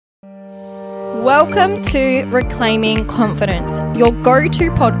Welcome to Reclaiming Confidence, your go-to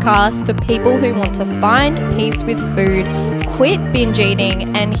podcast for people who want to find peace with food, quit binge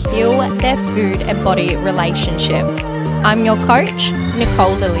eating, and heal their food and body relationship. I'm your coach,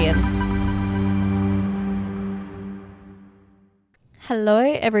 Nicole Lillian. Hello,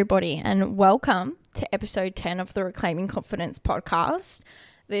 everybody, and welcome to episode 10 of the Reclaiming Confidence podcast.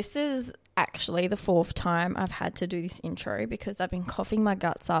 This is actually the fourth time I've had to do this intro because I've been coughing my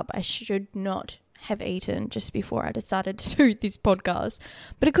guts up. I should not have eaten just before I decided to do this podcast,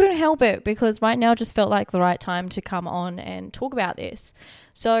 but I couldn't help it because right now just felt like the right time to come on and talk about this.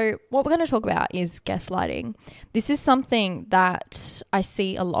 So what we're going to talk about is gaslighting. This is something that I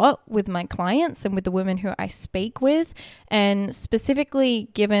see a lot with my clients and with the women who I speak with, and specifically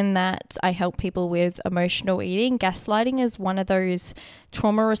given that I help people with emotional eating, gaslighting is one of those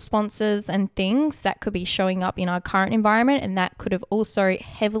trauma responses and things that could be showing up in our current environment, and that could have also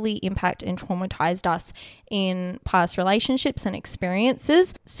heavily impacted and traumatized us in past relationships and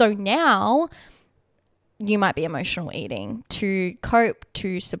experiences. So now you might be emotional eating to cope,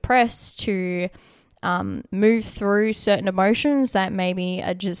 to suppress, to move through certain emotions that maybe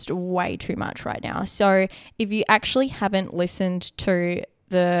are just way too much right now. So if you actually haven't listened to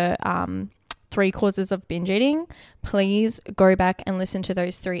the 3 causes of binge eating, please go back and listen to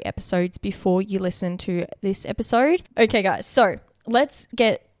those 3 episodes before you listen to this episode. Okay, guys, so let's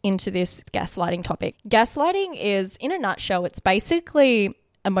get into this gaslighting topic. Gaslighting is, in a nutshell, it's basically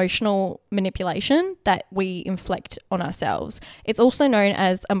emotional manipulation that we inflict on ourselves. It's also known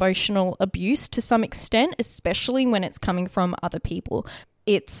as emotional abuse to some extent, especially when it's coming from other people.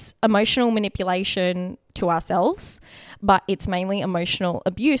 It's emotional manipulation to ourselves, but it's mainly emotional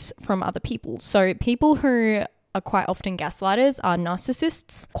abuse from other people. So people who are quite often gaslighters are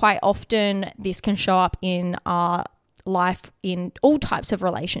narcissists. Quite often this can show up in our life in all types of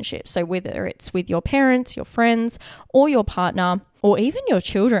relationships. So whether it's with your parents, your friends, or your partner, or even your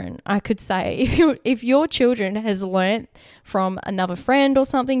children, I could say, if your children has learnt from another friend or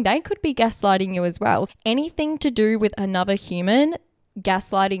something, they could be gaslighting you as well. Anything to do with another human,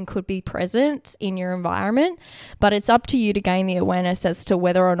 gaslighting could be present in your environment, but it's up to you to gain the awareness as to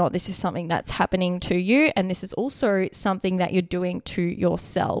whether or not this is something that's happening to you, and this is also something that you're doing to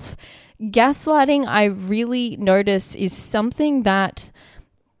yourself. Gaslighting, I really notice, is something that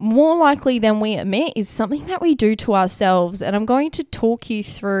more likely than we admit is something that we do to ourselves, and I'm going to talk you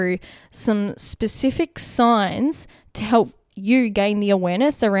through some specific signs to help you gain the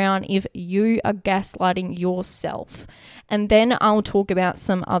awareness around if you are gaslighting yourself. And then I'll talk about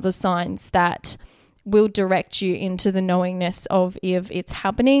some other signs that will direct you into the knowingness of if it's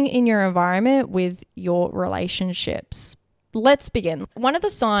happening in your environment with your relationships. Let's begin. One of the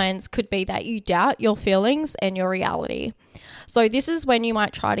signs could be that you doubt your feelings and your reality. So this is when you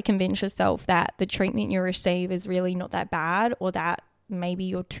might try to convince yourself that the treatment you receive is really not that bad, or that maybe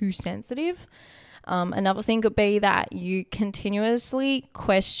you're too sensitive. Another thing could be that you continuously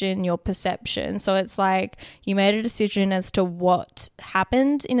question your perception. So it's like you made a decision as to what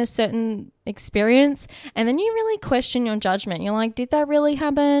happened in a certain experience, and then you really question your judgment. You're like, did that really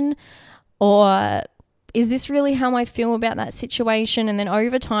happen? Or is this really how I feel about that situation? And then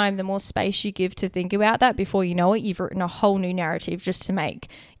over time, the more space you give to think about that, before you know it, you've written a whole new narrative just to make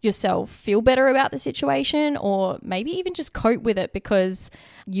yourself feel better about the situation, or maybe even just cope with it because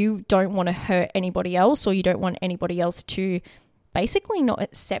you don't want to hurt anybody else, or you don't want anybody else to basically not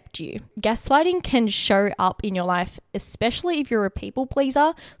accept you. Gaslighting can show up in your life, especially if you're a people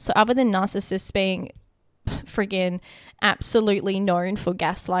pleaser. So other than narcissists being friggin' absolutely known for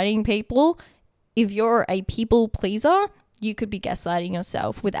gaslighting people, if you're a people pleaser, you could be gaslighting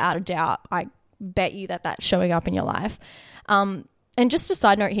yourself without a doubt. I bet you that that's showing up in your life. And just a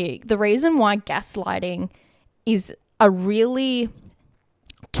side note here, the reason why gaslighting is a really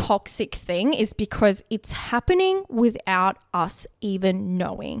toxic thing is because it's happening without us even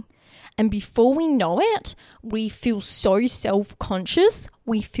knowing. And before we know it, we feel so self-conscious,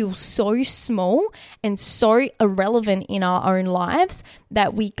 we feel so small and so irrelevant in our own lives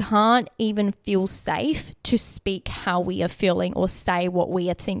that we can't even feel safe to speak how we are feeling or say what we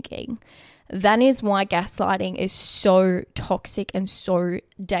are thinking. That is why gaslighting is so toxic and so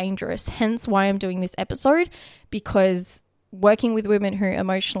dangerous. Hence why I'm doing this episode, because working with women who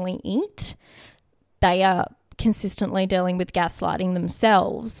emotionally eat, they are consistently dealing with gaslighting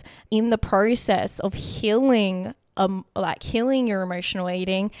themselves. In the process of healing your emotional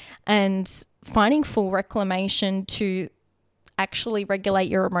eating and finding full reclamation to actually regulate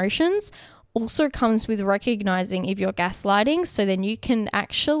your emotions also comes with recognizing if you're gaslighting, so then you can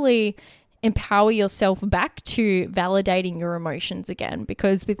actually empower yourself back to validating your emotions again,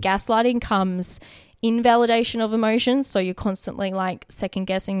 because with gaslighting comes invalidation of emotions. So you're constantly like second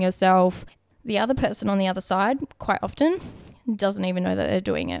guessing yourself. The other person on the other side quite often doesn't even know that they're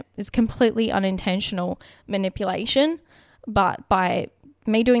doing it. It's completely unintentional manipulation. But by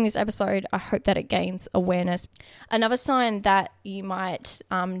me doing this episode, I hope that it gains awareness. Another sign that you might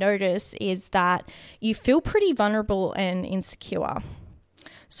notice is that you feel pretty vulnerable and insecure.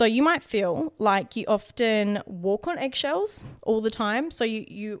 So you might feel like you often walk on eggshells all the time. So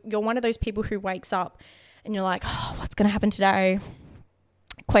you're one of those people who wakes up and you're like, oh, what's going to happen today?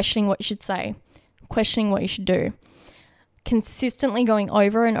 Questioning what you should say, questioning what you should do. Consistently going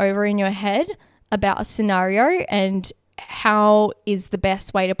over and over in your head about a scenario and how is the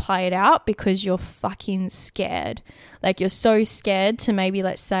best way to play it out, because you're fucking scared. Like you're so scared to maybe,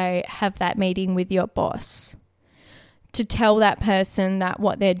 let's say, have that meeting with your boss, to tell that person that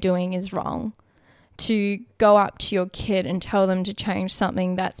what they're doing is wrong, to go up to your kid and tell them to change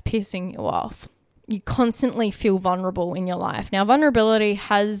something that's pissing you off. You constantly feel vulnerable in your life. Now, vulnerability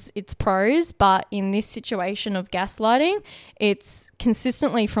has its pros, but in this situation of gaslighting, it's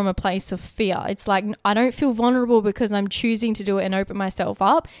consistently from a place of fear. It's like, I don't feel vulnerable because I'm choosing to do it and open myself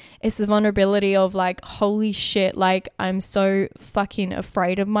up. It's the vulnerability of like, holy shit, like I'm so fucking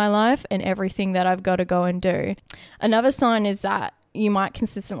afraid of my life and everything that I've got to go and do. Another sign is that you might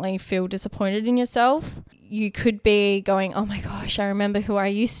consistently feel disappointed in yourself. You could be going, oh my gosh, I remember who I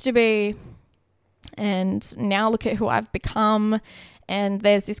used to be, and now look at who I've become. And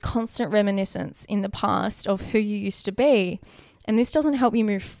there's this constant reminiscence in the past of who you used to be. And this doesn't help you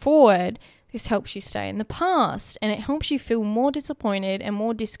move forward. This helps you stay in the past. And it helps you feel more disappointed and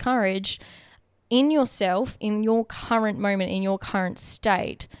more discouraged in yourself, in your current moment, in your current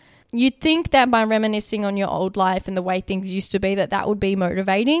state. You'd think that by reminiscing on your old life and the way things used to be, that would be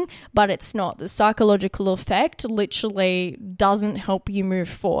motivating, but it's not. The psychological effect literally doesn't help you move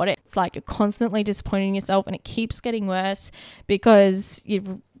forward. It's like you're constantly disappointing yourself and it keeps getting worse because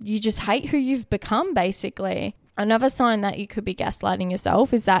you just hate who you've become, basically. Another sign that you could be gaslighting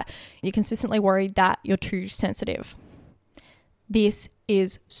yourself is that you're consistently worried that you're too sensitive. This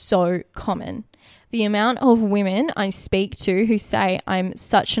is so common. The amount of women I speak to who say, I'm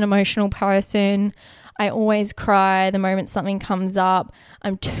such an emotional person, I always cry the moment something comes up,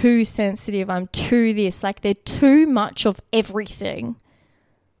 I'm too sensitive, I'm too this, like they're too much of everything.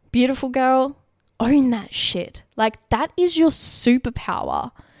 Beautiful girl, own that shit. Like that is your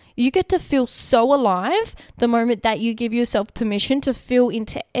superpower. You get to feel so alive the moment that you give yourself permission to feel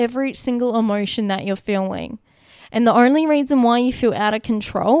into every single emotion that you're feeling. And the only reason why you feel out of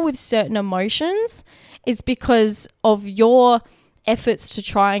control with certain emotions is because of your efforts to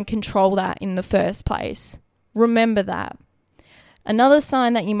try and control that in the first place. Remember that. Another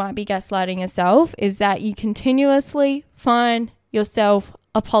sign that you might be gaslighting yourself is that you continuously find yourself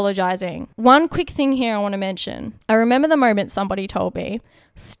apologizing. One quick thing here I want to mention. I remember the moment somebody told me,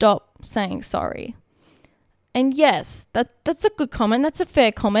 stop saying sorry. And yes, that's a good comment. That's a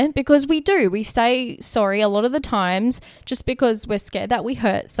fair comment because we do. We say sorry a lot of the times just because we're scared that we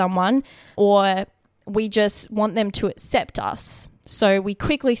hurt someone or we just want them to accept us. So we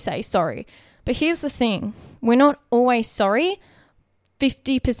quickly say sorry. But here's the thing. We're not always sorry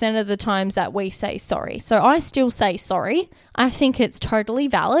 50% of the times that we say sorry. So I still say sorry. I think it's totally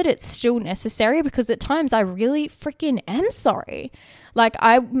valid. It's still necessary because at times I really freaking am sorry. Like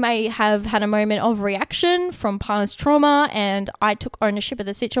I may have had a moment of reaction from past trauma and I took ownership of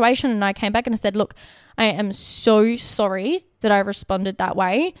the situation and I came back and I said, look, I am so sorry that I responded that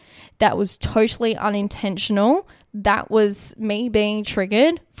way. That was totally unintentional. That was me being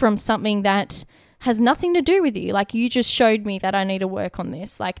triggered from something that has nothing to do with you. Like you just showed me that I need to work on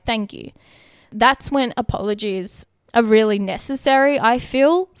this. Like, thank you. That's when apologies are really necessary, I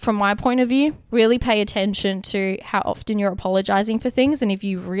feel, from my point of view. Really pay attention to how often you're apologizing for things and if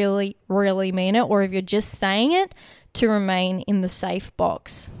you really, really mean it or if you're just saying it to remain in the safe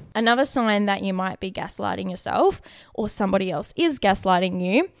box. Another sign that you might be gaslighting yourself or somebody else is gaslighting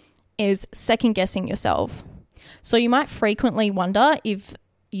you is second guessing yourself. So you might frequently wonder if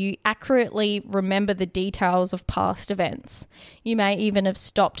you accurately remember the details of past events. You may even have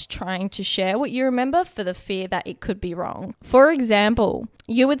stopped trying to share what you remember for the fear that it could be wrong. For example,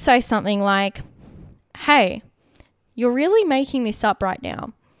 you would say something like, hey, you're really making this up right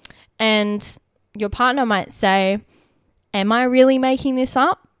now. And your partner might say, am I really making this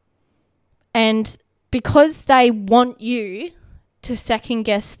up? And because they want you to second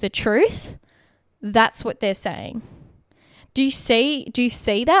guess the truth, that's what they're saying. Do you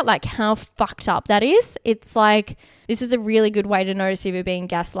see that? Like how fucked up that is? It's like, this is a really good way to notice if you're being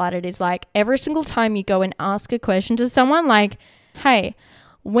gaslighted, is like every single time you go and ask a question to someone like, hey,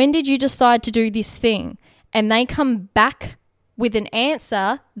 when did you decide to do this thing? And they come back with an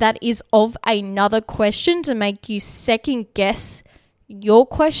answer that is of another question to make you second guess your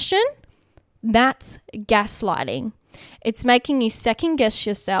question. That's gaslighting. It's making you second guess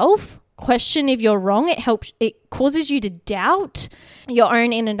yourself, question if you're wrong. It causes you to doubt your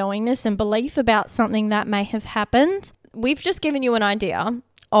own inner knowingness and belief about something that may have happened. We've just given you an idea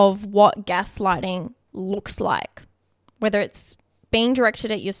of what gaslighting looks like, whether it's being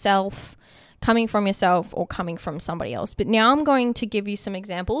directed at yourself, coming from yourself, or coming from somebody else. But now I'm going to give you some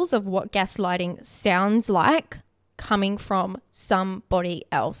examples of what gaslighting sounds like coming from somebody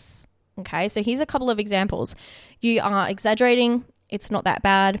else. Okay, so here's a couple of examples. You are exaggerating. It's not that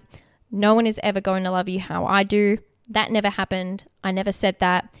bad. No one is ever going to love you how I do. That never happened. I never said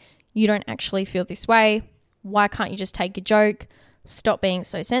that. You don't actually feel this way. Why can't you just take a joke? Stop being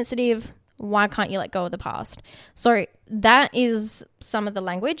so sensitive. Why can't you let go of the past? So that is some of the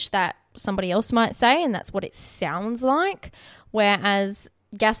language that somebody else might say, and that's what it sounds like. Whereas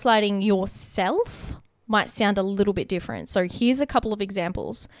gaslighting yourself might sound a little bit different. So here's a couple of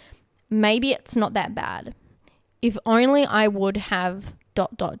examples. Maybe it's not that bad. If only I would have ...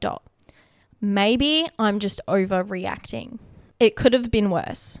 Maybe I'm just overreacting. It could have been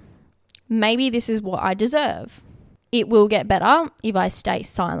worse. Maybe this is what I deserve. It will get better if I stay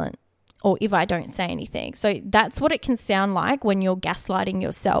silent or if I don't say anything. So that's what it can sound like when you're gaslighting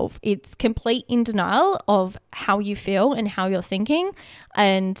yourself. It's complete in denial of how you feel and how you're thinking.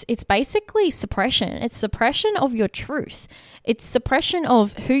 And it's basically suppression. It's suppression of your truth. It's suppression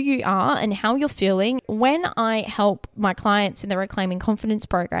of who you are and how you're feeling. When I help my clients in the Reclaiming Confidence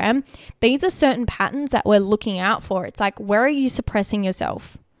program, these are certain patterns that we're looking out for. It's like, where are you suppressing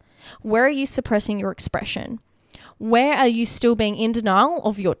yourself? Where are you suppressing your expression? Where are you still being in denial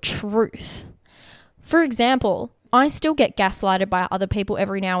of your truth? For example, I still get gaslighted by other people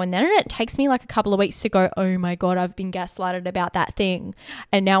every now and then, and it takes me like a couple of weeks to go, oh my God, I've been gaslighted about that thing.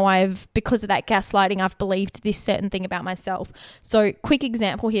 And now because of that gaslighting, I've believed this certain thing about myself. So quick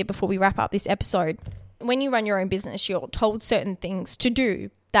example here before we wrap up this episode. When you run your own business, you're told certain things to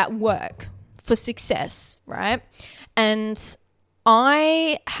do that work for success, right? And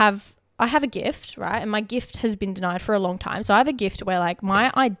I have a gift, right? And my gift has been denied for a long time. So I have a gift where like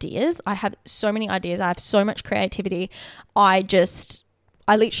my ideas, I have so many ideas. I have so much creativity. I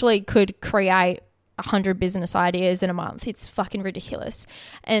literally could create 100 business ideas in a month. It's fucking ridiculous.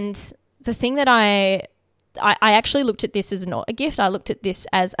 And the thing that I actually looked at this as not a gift. I looked at this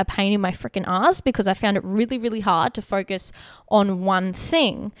as a pain in my freaking ass because I found it really, really hard to focus on one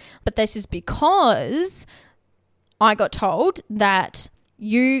thing. But this is because I got told that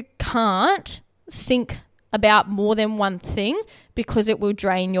you can't think about more than one thing because it will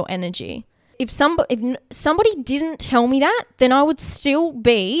drain your energy. If somebody didn't tell me that, then I would still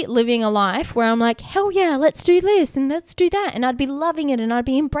be living a life where I'm like, hell yeah, let's do this and let's do that. And I'd be loving it and I'd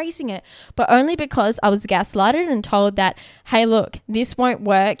be embracing it. But only because I was gaslighted and told that, hey, look, this won't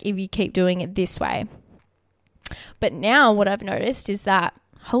work if you keep doing it this way. But now what I've noticed is that,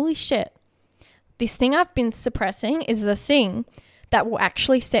 holy shit, this thing I've been suppressing is the thing that will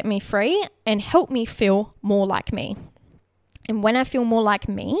actually set me free and help me feel more like me. And when I feel more like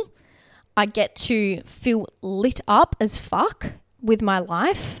me, I get to feel lit up as fuck with my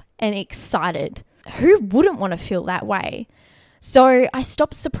life and excited. Who wouldn't want to feel that way? So I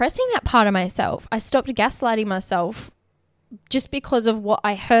stopped suppressing that part of myself. I stopped gaslighting myself just because of what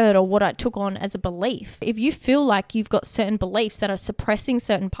I heard or what I took on as a belief. If you feel like you've got certain beliefs that are suppressing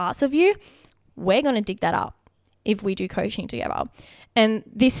certain parts of you, we're going to dig that up if we do coaching together. And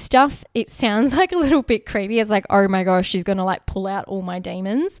this stuff, it sounds like a little bit creepy. It's like, oh my gosh, she's going to like pull out all my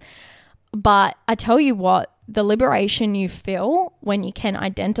demons. But I tell you what, the liberation you feel when you can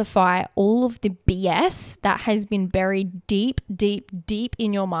identify all of the BS that has been buried deep, deep, deep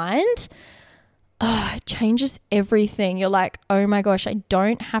in your mind, it changes everything. You're like, oh my gosh, I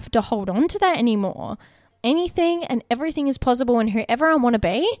don't have to hold on to that anymore. Anything and everything is possible, and whoever I want to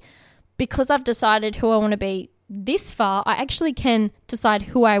be, because I've decided who I want to be this far, I actually can decide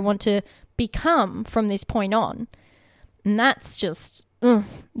who I want to become from this point on. And that's just,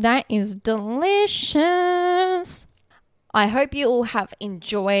 that is delicious. I hope you all have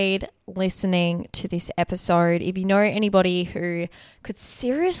enjoyed listening to this episode. If you know anybody who could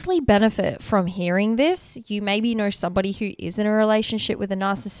seriously benefit from hearing this, you maybe know somebody who is in a relationship with a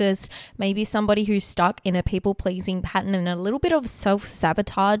narcissist, maybe somebody who's stuck in a people-pleasing pattern and a little bit of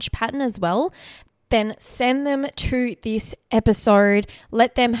self-sabotage pattern as well. then send them to this episode.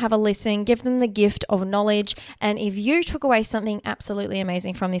 Let them have a listen, give them the gift of knowledge. And if you took away something absolutely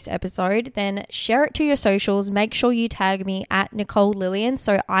amazing from this episode, then share it to your socials. Make sure you tag me at Nicole Lillian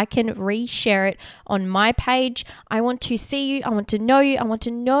so I can reshare it on my page. I want to see you. I want to know you. I want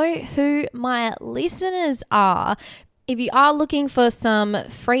to know who my listeners are. If you are looking for some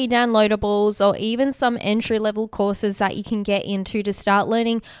free downloadables or even some entry-level courses that you can get into to start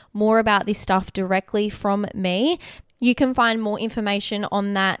learning more about this stuff directly from me, you can find more information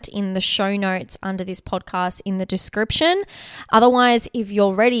on that in the show notes under this podcast in the description. Otherwise, if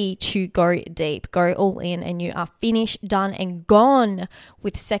you're ready to go deep, go all in, and you are finished, done, and gone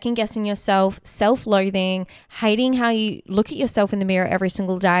with second-guessing yourself, self-loathing, hating how you look at yourself in the mirror every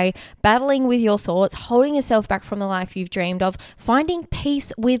single day, battling with your thoughts, holding yourself back from the life you've dreamed of, finding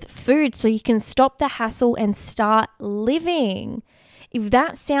peace with food so you can stop the hassle and start living. If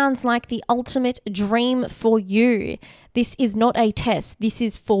that sounds like the ultimate dream for you, this is not a test. This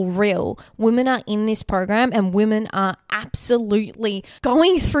is for real. Women are in this program and women are absolutely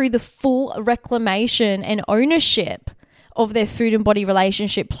going through the full reclamation and ownership of their food and body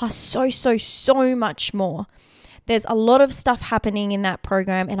relationship, plus so much more. There's a lot of stuff happening in that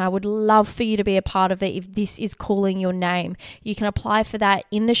program, and I would love for you to be a part of it if this is calling your name. You can apply for that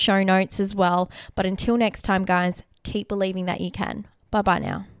in the show notes as well. But until next time, guys, keep believing that you can. Bye-bye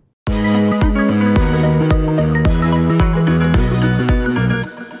now.